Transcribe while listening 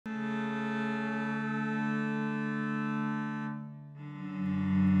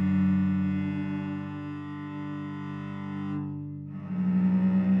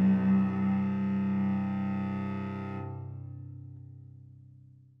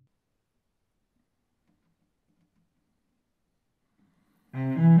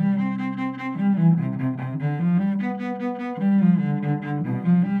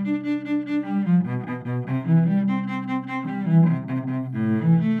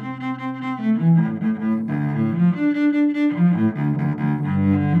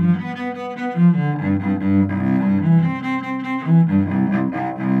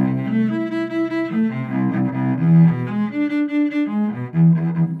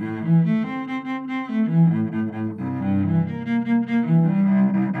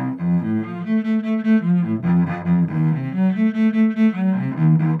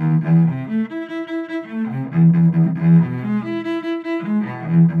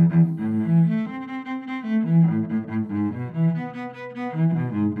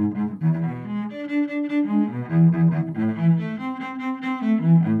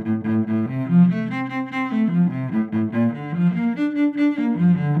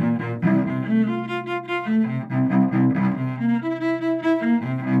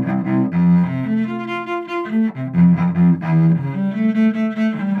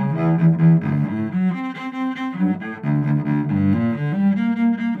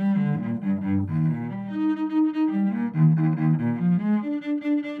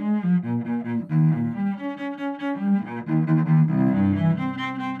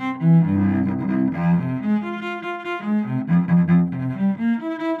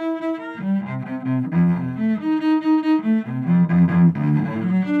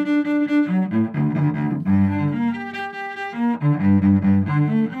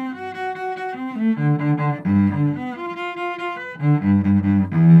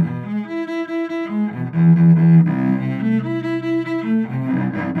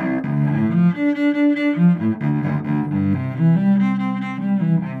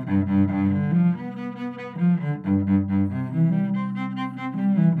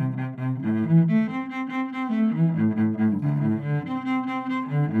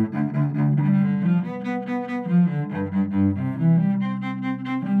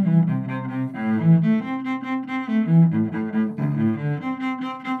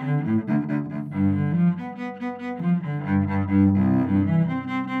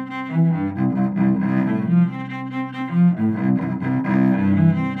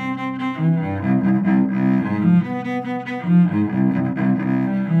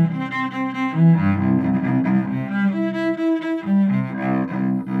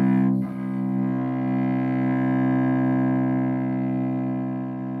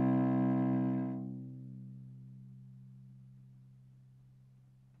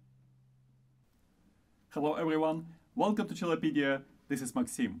Hello everyone, welcome to Cellopedia. This is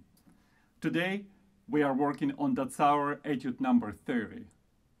Maxim. Today we are working on Dotzauer Etude number 30.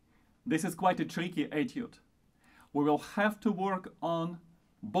 This is quite a tricky etude. We will have to work on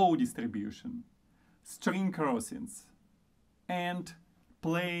bow distribution, string crossings, and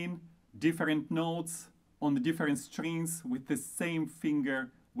playing different notes on the different strings with the same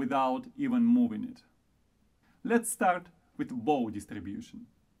finger without even moving it. Let's start with bow distribution.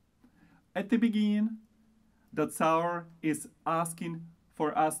 At the beginning, Dotzauer is asking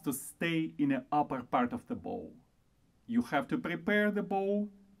for us to stay in the upper part of the bow. You have to prepare the bow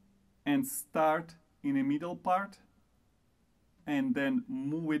and start in the middle part and then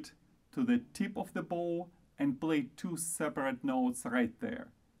move it to the tip of the bow and play two separate notes right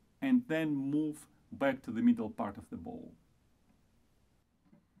there and then move back to the middle part of the bow.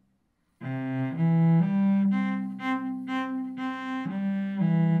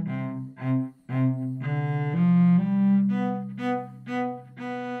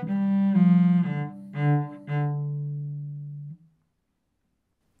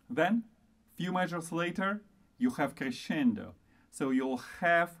 Then, few measures later, you have crescendo, so you'll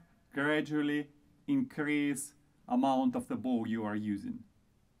have gradually increase amount of the bow you are using.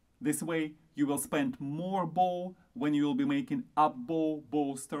 This way, you will spend more bow when you will be making up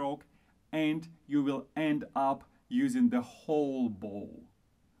bow stroke, and you will end up using the whole bow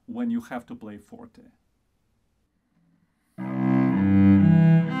when you have to play forte.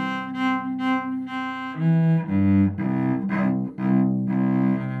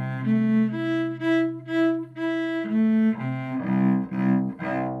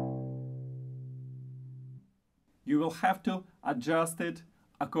 You will have to adjust it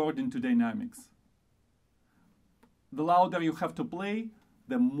according to dynamics. The louder you have to play,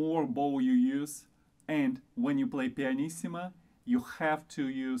 the more bow you use, and when you play pianissima, you have to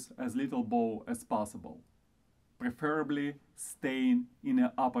use as little bow as possible, preferably staying in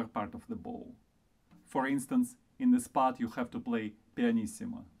the upper part of the bow. For instance, in the spot you have to play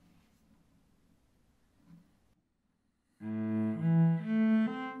pianissima.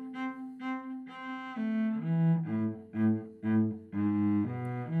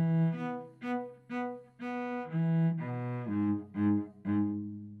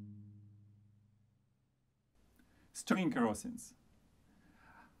 String crossings.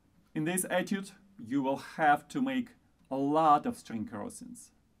 In this etude, you will have to make a lot of string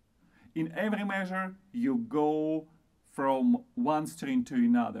crossings. In every measure, you go from one string to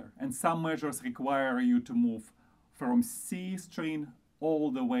another, and some measures require you to move from C string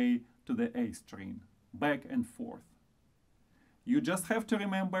all the way to the A string, back and forth. You just have to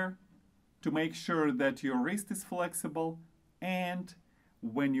remember to make sure that your wrist is flexible, and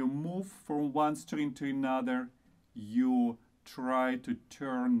when you move from one string to another, you try to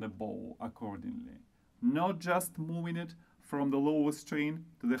turn the bow accordingly. Not just moving it from the lowest string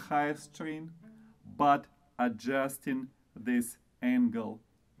to the highest string, but adjusting this angle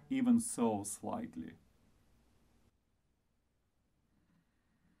even so slightly.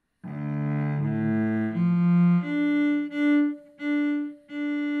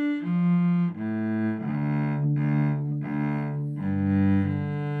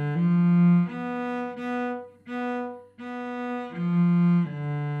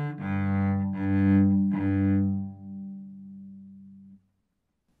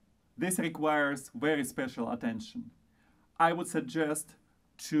 This requires very special attention. I would suggest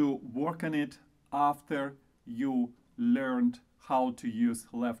to work on it after you learned how to use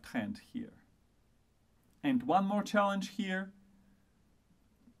left hand here. And one more challenge here,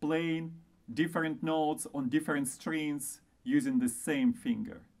 playing different notes on different strings using the same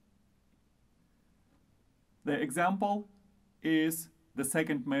finger. The example is the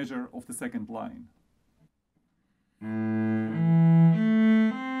second measure of the second line.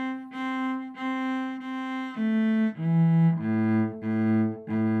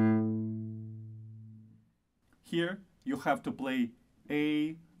 Here you have to play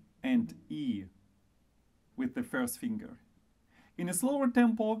A and E with the first finger. In a slower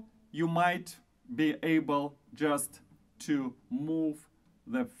tempo, you might be able just to move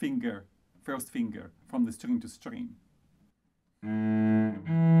the finger, first finger, from the string to string.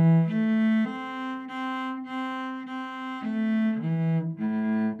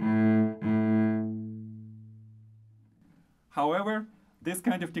 However, this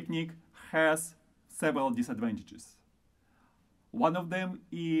kind of technique has several disadvantages. One of them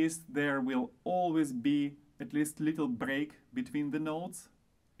is there will always be at least little break between the notes.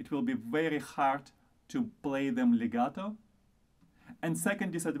 It will be very hard to play them legato. And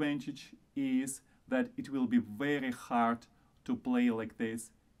second disadvantage is that it will be very hard to play like this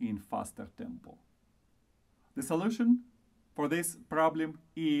in faster tempo. The solution for this problem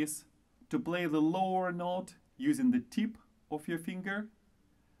is to play the lower note using the tip of your finger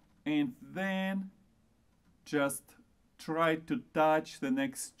and then just try to touch the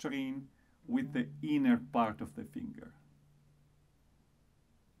next string with the inner part of the finger.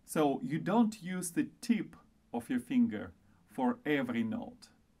 So you don't use the tip of your finger for every note,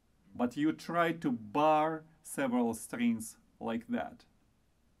 but you try to bar several strings like that.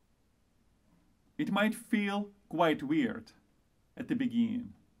 It might feel quite weird at the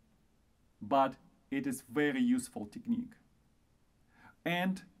beginning, but it is very useful technique.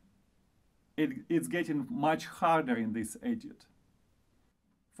 And it's getting much harder in this etude.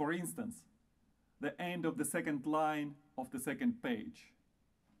 For instance, the end of the second line of the second page.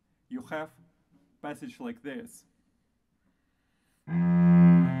 You have passage like this.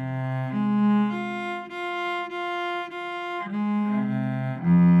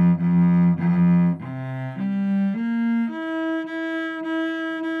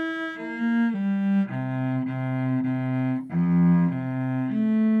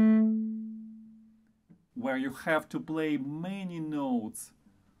 Where you have to play many notes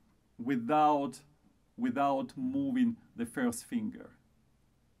without moving the first finger.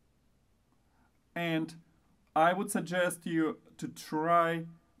 And I would suggest you to try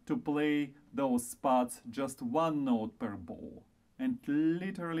to play those spots just one note per bow and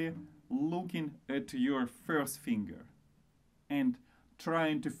literally looking at your first finger and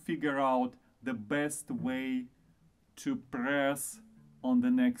trying to figure out the best way to press on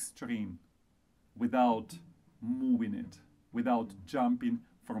the next string without moving it, without jumping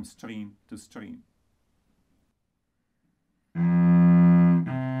from string to string.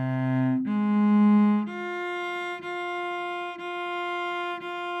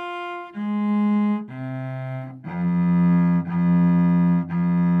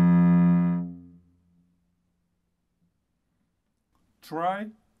 Try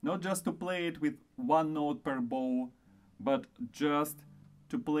not just to play it with one note per bow, but just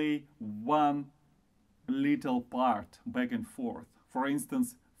to play one little part back and forth. For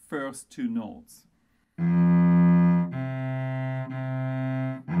instance, first two notes.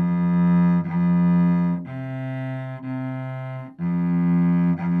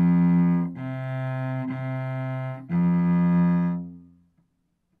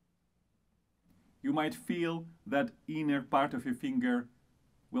 You might feel that inner part of your finger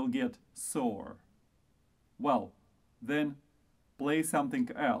will get sore. Well, then play something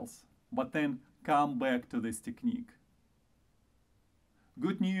else, but then come back to this technique.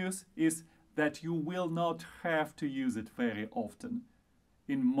 Good news is that you will not have to use it very often.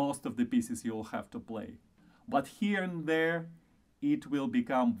 In most of the pieces you'll have to play. But here and there, it will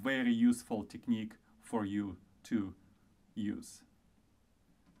become very useful technique for you to use.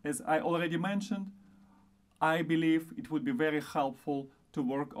 As I already mentioned, I believe it would be very helpful to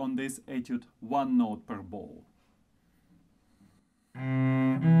work on this etude one note per bow.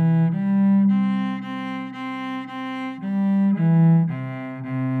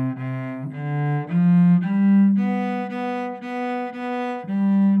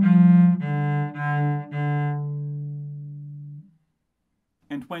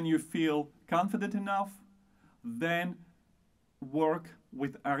 And when you feel confident enough, then work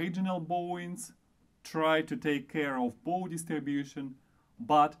with original bowings, try to take care of bow distribution,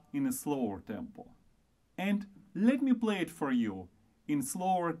 but in a slower tempo. And let me play it for you in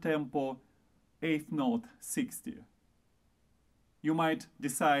slower tempo, 8th note 60. You might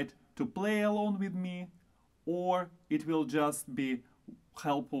decide to play along with me, or it will just be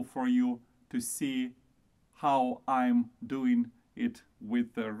helpful for you to see how I'm doing it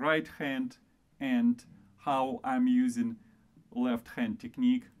with the right hand and how I'm using left hand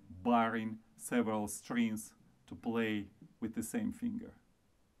technique, barring several strings to play with the same finger.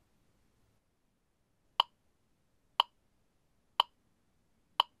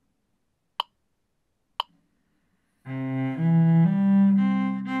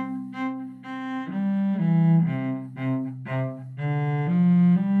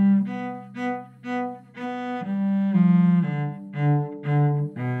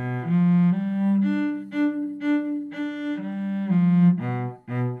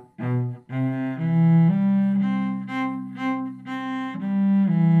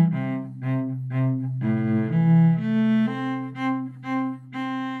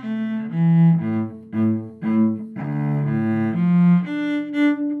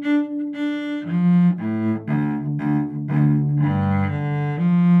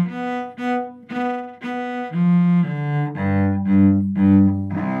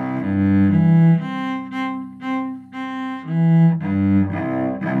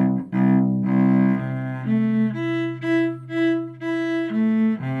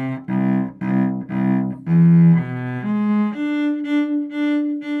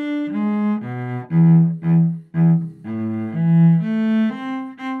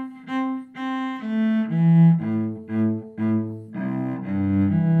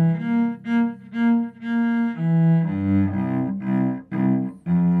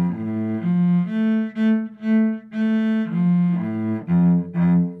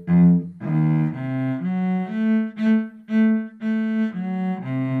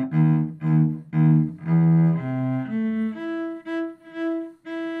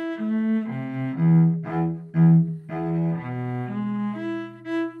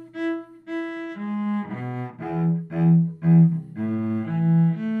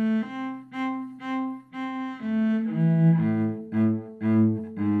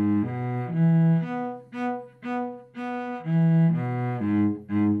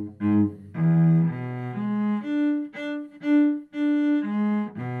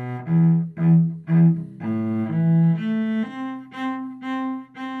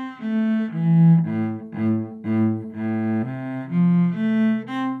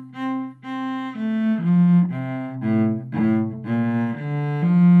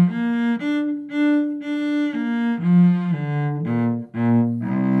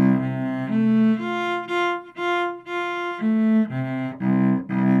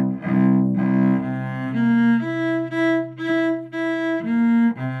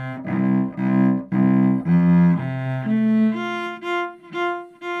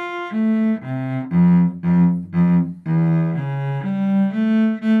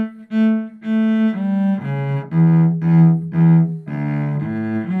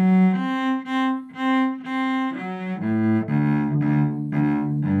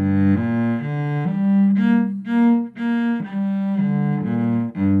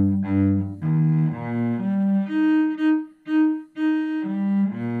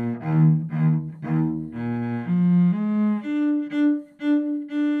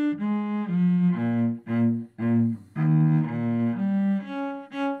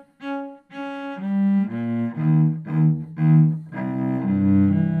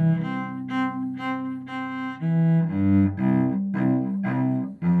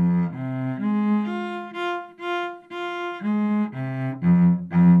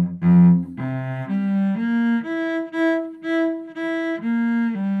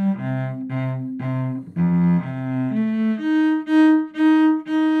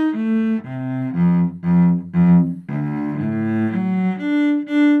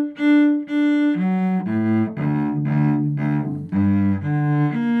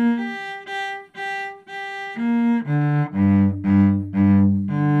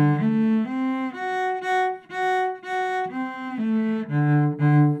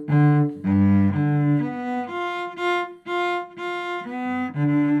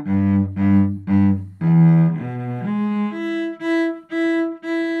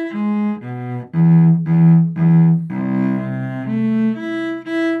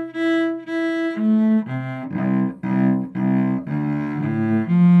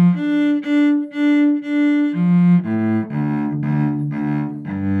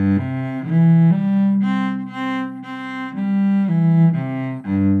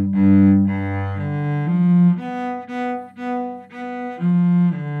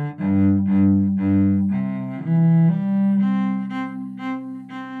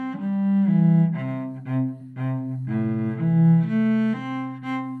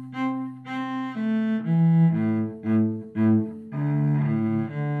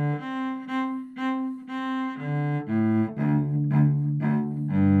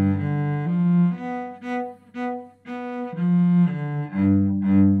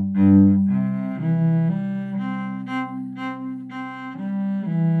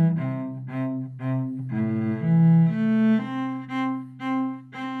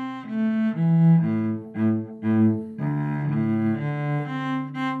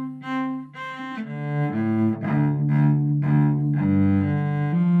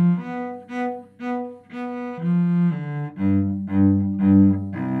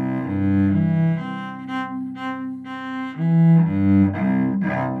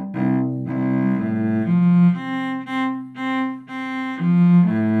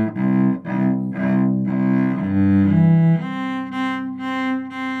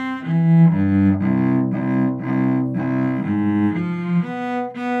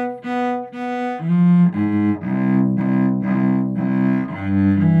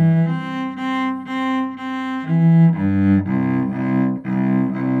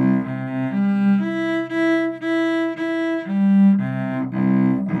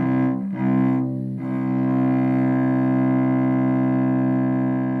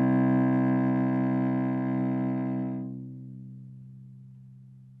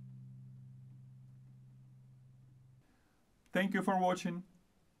 Thank you for watching.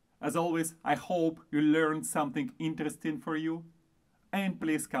 As always, I hope you learned something interesting for you, and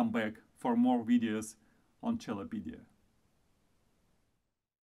please come back for more videos on Cellopedia.